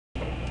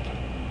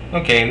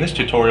Okay, in this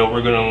tutorial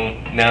we're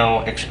going to now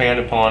expand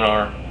upon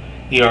our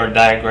ER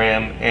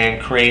diagram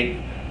and create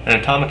an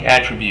atomic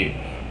attribute.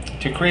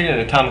 To create an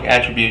atomic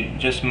attribute,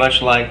 just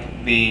much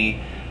like the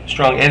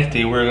strong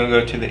entity, we're going to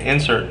go to the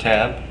Insert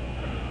tab.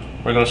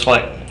 We're going to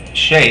select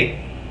Shape,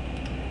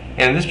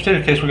 and in this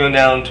particular case we're going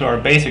down to our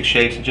basic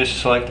shapes and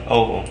just select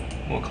Oval.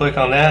 We'll click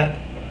on that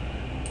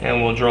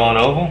and we'll draw an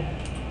oval.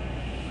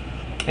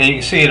 And you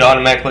can see it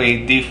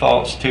automatically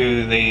defaults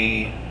to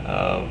the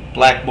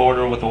black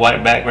border with a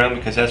white background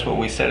because that's what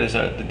we set as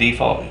the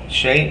default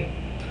shape.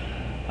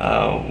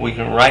 We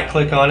can right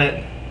click on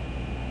it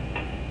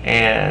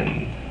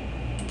and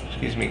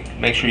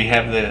make sure you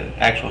have the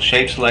actual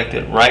shape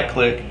selected, right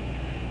click,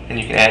 and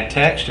you can add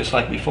text just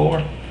like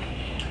before.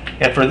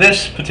 And for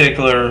this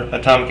particular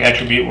atomic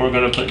attribute we're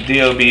going to put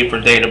DOB for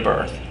date of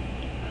birth.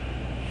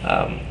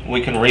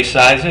 We can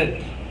resize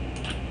it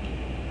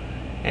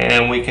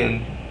and we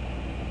can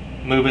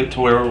move it to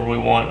wherever we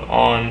want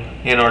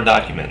in our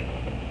document.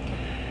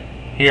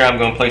 Here I'm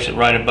going to place it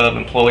right above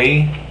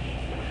employee,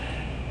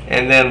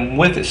 and then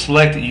with it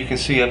selected you can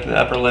see up in the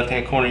upper left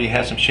hand corner you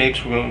have some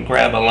shapes. We're going to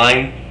grab a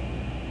line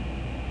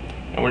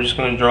and we're just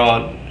going to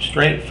draw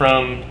straight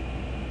from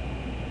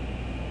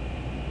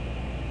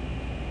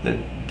the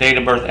date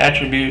of birth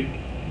attribute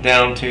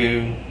down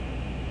to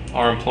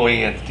our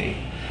employee entity.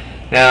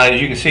 Now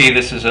as you can see,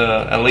 this is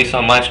at least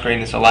on my screen,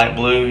 it's a light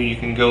blue. You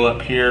can go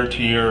up here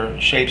to your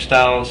shape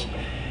styles.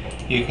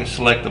 You can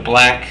select the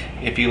black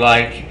if you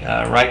like,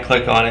 right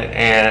click on it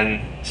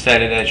and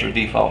set it as your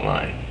default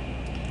line.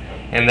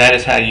 And that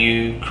is how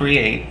you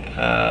create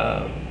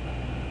an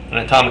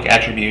atomic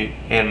attribute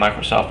in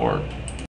Microsoft Word.